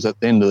autographs, because at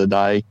the end of the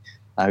day,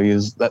 he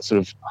was that sort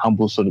of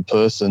humble sort of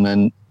person,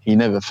 and he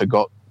never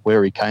forgot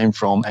where he came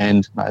from,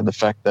 and the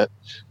fact that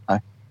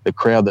the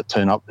crowd that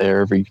turn up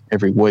there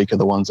every week are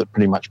the ones that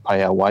pretty much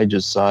pay our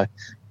wages. So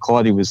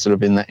Clyde was sort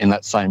of in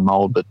that same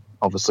mould, but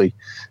obviously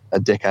a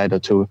decade or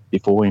two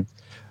before him.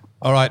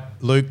 All right,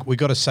 Luke, we've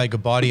got to say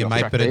goodbye to you,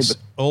 mate, but it's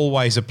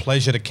always a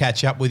pleasure to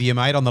catch up with you,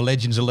 mate, on the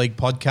Legends of League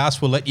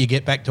podcast. We'll let you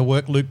get back to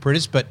work, Luke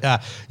Priddis,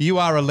 but you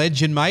are a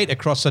legend, mate,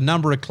 across a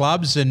number of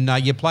clubs, and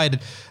you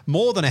played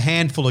more than a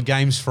handful of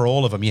games for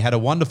all of them. You had a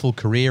wonderful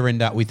career,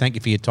 and we thank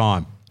you for your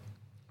time.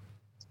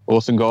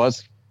 Awesome,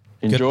 guys.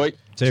 Enjoy. Good.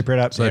 See you,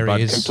 Priddis. There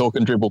he is. Keep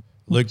talking dribble.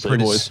 Luke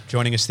Priddis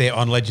joining us there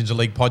on Legends of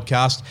League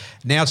podcast.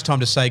 Now it's time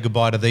to say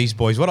goodbye to these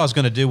boys. What I was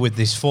going to do with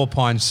this Four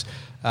Pines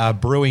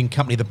Brewing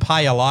Company, the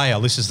Pale Ale,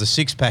 this is the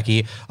six-pack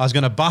here, I was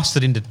going to bust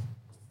it into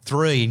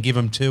three and give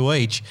them two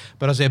each,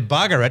 but I said,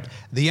 bugger it.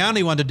 The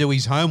only one to do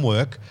his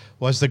homework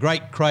was the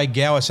great Craig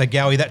Gower. So,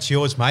 Gowie, that's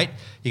yours, mate.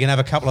 You can have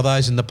a couple of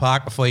those in the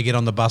park before you get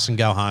on the bus and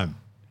go home.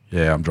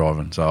 Yeah, I'm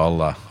driving, so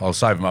I'll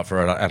save them up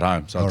for at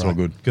home, so it's all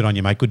good. Good on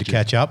you, mate. Good to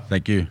catch up.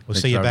 Thank you. We'll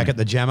see you back at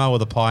the Jammo or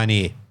the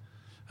Pioneer.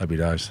 Happy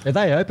days. Are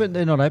they open?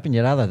 They're not open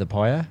yet, are they, the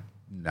Pio?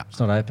 No. It's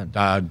not open.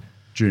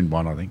 June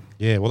 1, I think.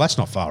 Yeah, well, that's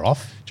not far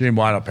off. June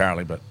 1,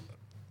 apparently, but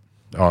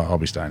I'll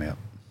be staying out.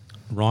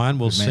 Ryan,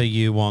 we'll see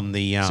you on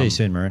the... See you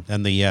soon, Maroon.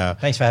 And the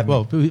Thanks for having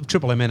me. Well,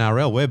 Triple M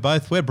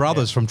NRL. We're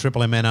brothers from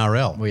Triple M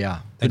NRL. We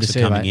are. Thanks for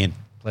coming in.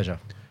 Pleasure.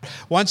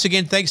 Once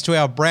again, thanks to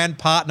our brand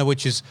partner,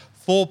 which is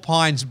Four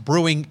Pines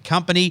Brewing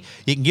Company.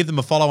 You can give them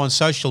a follow on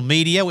social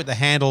media with the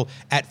handle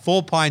at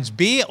Four Pines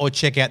Beer, or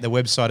check out their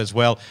website as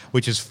well,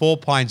 which is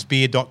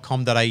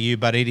fourpinesbeer.com.au.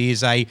 But it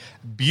is a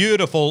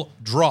beautiful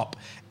drop.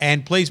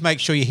 And please make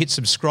sure you hit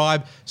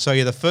subscribe so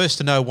you're the first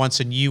to know once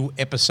a new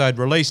episode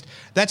released.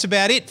 That's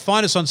about it.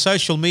 Find us on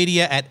social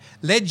media at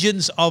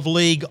Legends of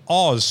League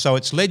Oz. So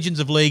it's Legends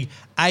of League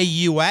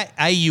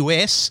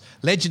AUS,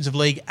 Legends of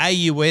League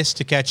AUS,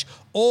 to catch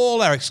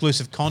all our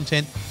exclusive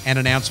content and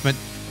announcement.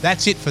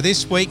 That's it for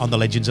this week on the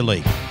Legends of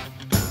League.